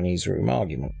the Chinese room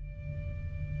argument?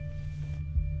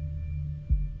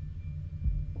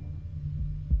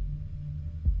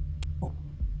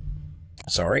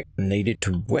 Sorry, needed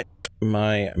to wet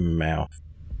my mouth.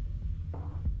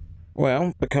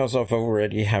 Well, because I've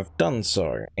already have done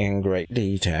so in great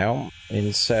detail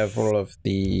in several of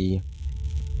the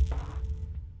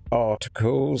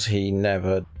articles, he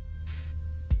never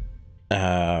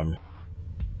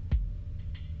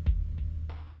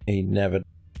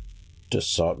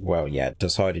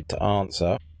decided to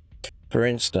answer. For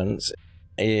instance,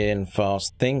 in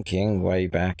Fast Thinking, way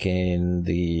back in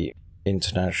the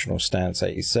International Stance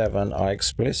 87, I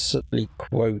explicitly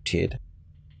quoted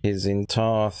his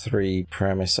entire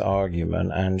 3-premise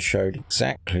argument and showed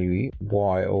exactly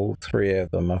why all 3 of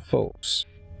them are false.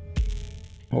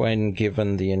 When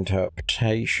given the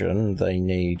interpretation they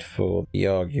need for the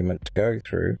argument to go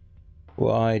through,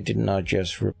 why didn't I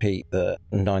just repeat the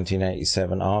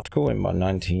 1987 article in my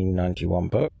 1991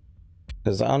 book?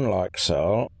 Because unlike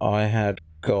Searle, I had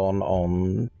gone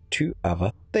on to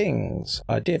other things.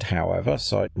 I did, however,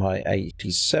 cite my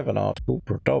 87 article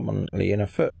predominantly in a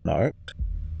footnote,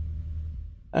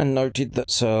 and noted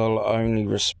that Searle's only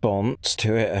response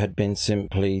to it had been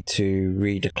simply to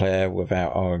redeclare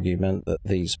without argument that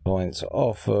these points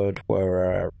offered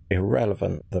were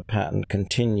irrelevant. The pattern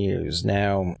continues.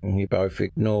 Now he both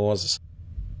ignores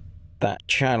that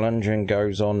challenge and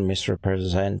goes on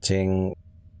misrepresenting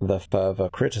the further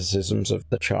criticisms of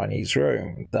the Chinese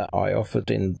room that I offered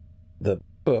in the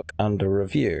book under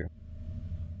review.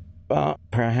 But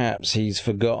perhaps he's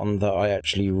forgotten that I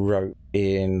actually wrote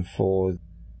in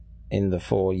the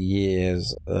 4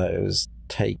 years that it was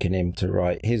taken him to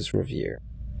write his review.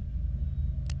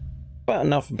 But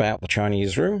enough about the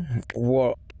Chinese room.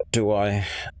 What do I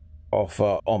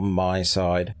offer on my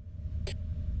side?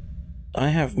 I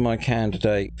have my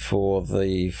candidate for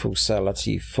the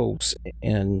falsality false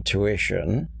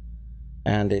intuition,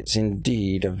 and it's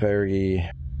indeed a very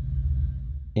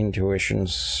intuition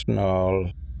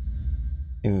snarl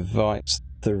invites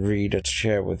the reader to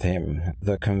share with him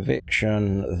the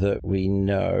conviction that we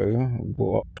know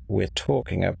what we're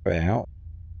talking about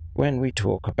when we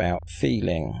talk about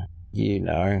feeling. You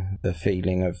know, the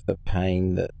feeling of the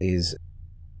pain that is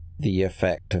the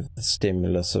effect of the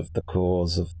stimulus of the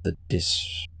cause of the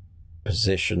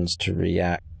dispositions to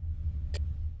react.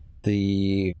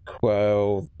 The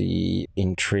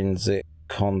intrinsic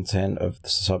content of the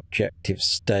subjective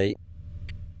state.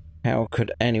 How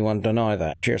could anyone deny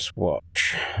that? Just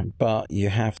watch. But you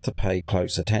have to pay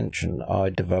close attention.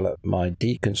 I developed my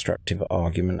deconstructive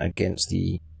argument against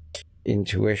the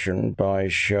intuition by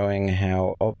showing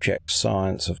how object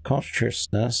science of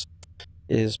consciousness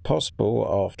is possible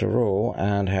after all,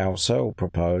 and how Searle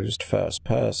proposed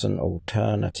first-person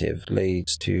alternative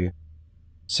leads to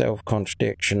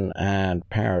self-contradiction and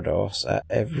paradox at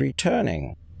every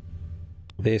turning.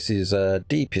 This is a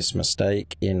deepest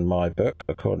mistake in my book,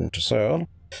 according to Searle,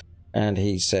 and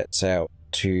he sets out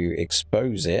to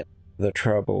expose it. the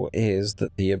trouble is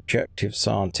that the objective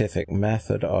scientific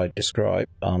method I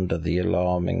described under the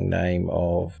alarming name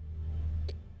of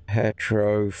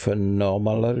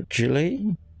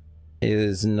heterophenomenology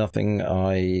is nothing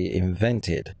I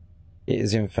invented. It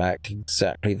is in fact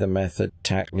exactly the method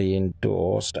tactfully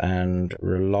endorsed and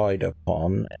relied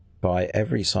upon by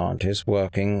every scientist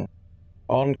working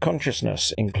on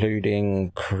consciousness,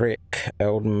 including Crick,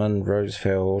 Edelman,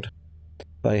 Roosevelt.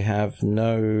 They have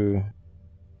no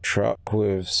truck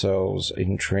with Searle's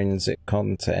intrinsic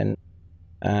content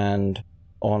and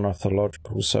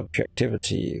ornithological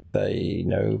subjectivity. They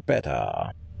know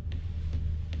better.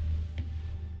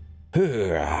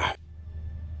 The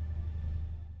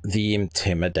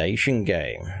intimidation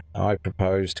game. I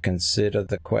propose to consider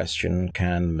the question,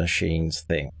 can machines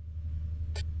think?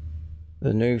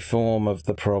 The new form of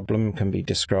the problem can be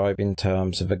described in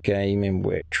terms of a game in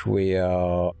which we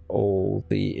are all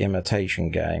the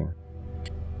imitation game.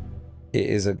 It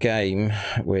is a game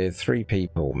with three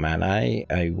people, man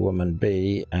A woman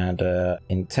B, and an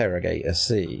interrogator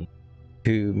C,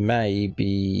 who may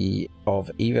be of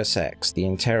either sex. The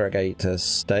interrogator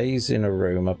stays in a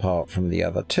room apart from the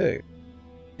other two.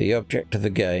 The object of the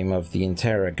game of the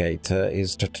interrogator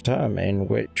is to determine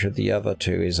which of the other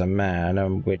two is a man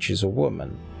and which is a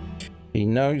woman. He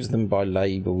knows them by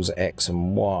labels X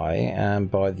and Y,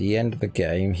 and by the end of the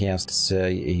game he has to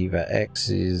say either X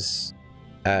is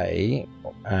A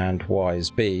and Y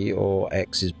is B, or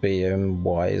X is B and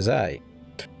Y is A.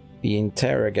 The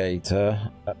interrogator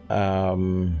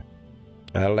allowed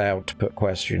to put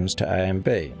questions to A and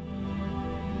B.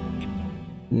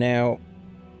 Now,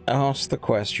 ask the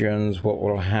questions: what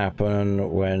will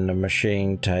happen when the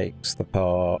machine takes the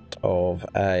part of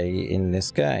A in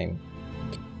this game?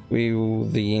 Will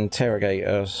the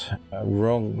interrogator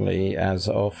wrongly, as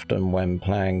often when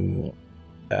playing,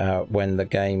 when the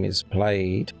game is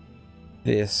played,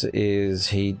 this is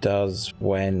he does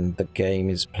when the game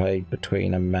is played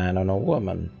between a man and a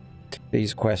woman?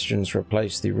 These questions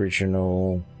replace the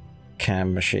original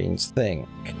 "can machines think?"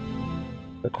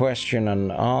 The question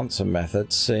and answer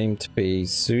methods seem to be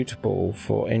suitable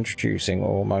for introducing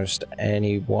almost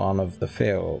any one of the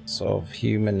fields of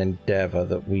human endeavour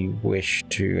that we wish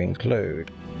to include.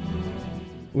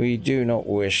 We do not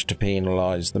wish to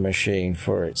penalise the machine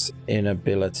for its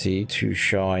inability to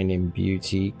shine in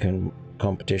beauty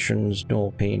competitions,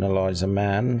 nor penalise a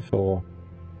man for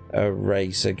a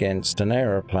race against an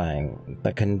aeroplane.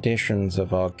 The conditions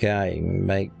of our game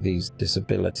make these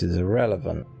disabilities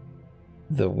irrelevant.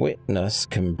 The witness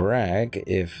can brag,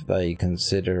 if they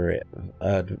consider it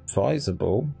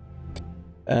advisable,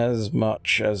 as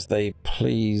much as they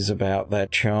please about their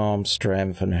charm,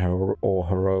 strength, and or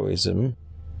heroism,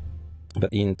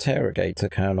 but the interrogator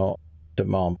cannot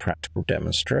demand practical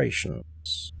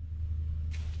demonstrations.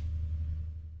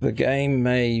 The game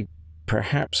may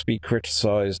perhaps be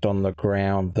criticised on the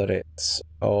ground that its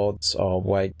odds are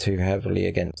weighed too heavily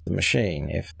against the machine.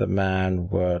 If the man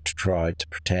were to try to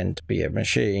pretend to be a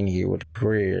machine, he would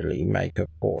really make a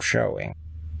poor showing.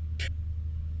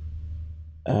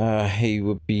 He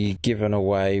would be given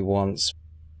away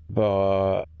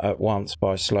at once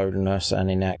by slowness and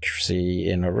inaccuracy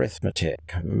in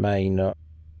arithmetic. May not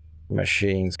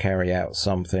machines carry out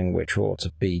something which ought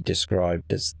to be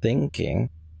described as thinking,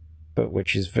 but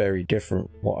which is very different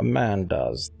from what a man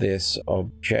does? This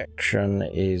objection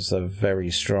is a very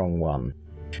strong one.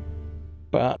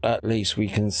 But at least we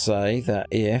can say that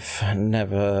if,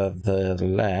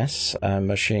 nevertheless, a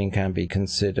machine can be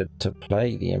considered to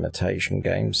play the imitation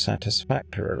game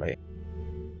satisfactorily,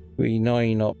 we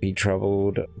need not be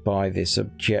troubled by this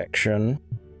objection.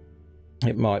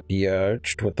 It might be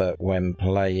urged that when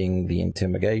playing the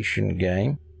intimidation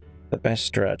game, the best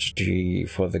strategy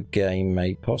for the game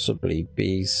may possibly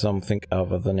be something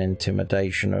other than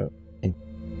intimidation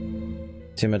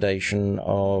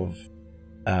of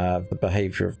the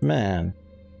behavior of man.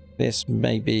 This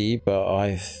may be, but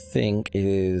I think it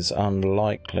is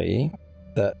unlikely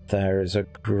that there is a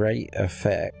great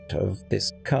effect of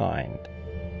this kind.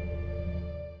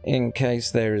 In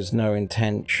case there is no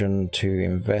intention to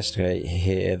investigate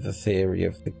here the theory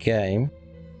of the game,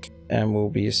 and will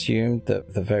be assumed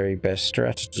that the very best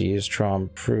strategy is try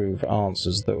and prove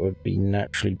answers that would be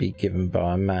naturally be given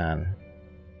by a man.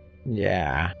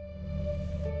 Yeah.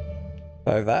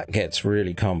 So that gets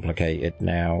really complicated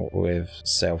now with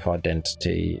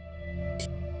self-identity.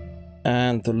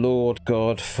 And the Lord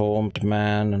God formed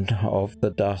man of the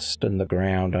dust and the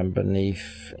ground, and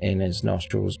beneath in his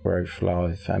nostrils breathed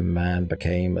life, and man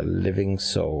became a living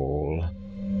soul.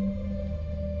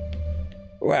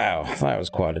 Wow, that was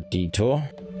quite a detour.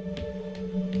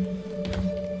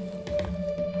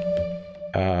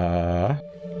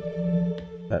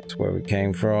 That's where we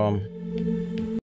came from.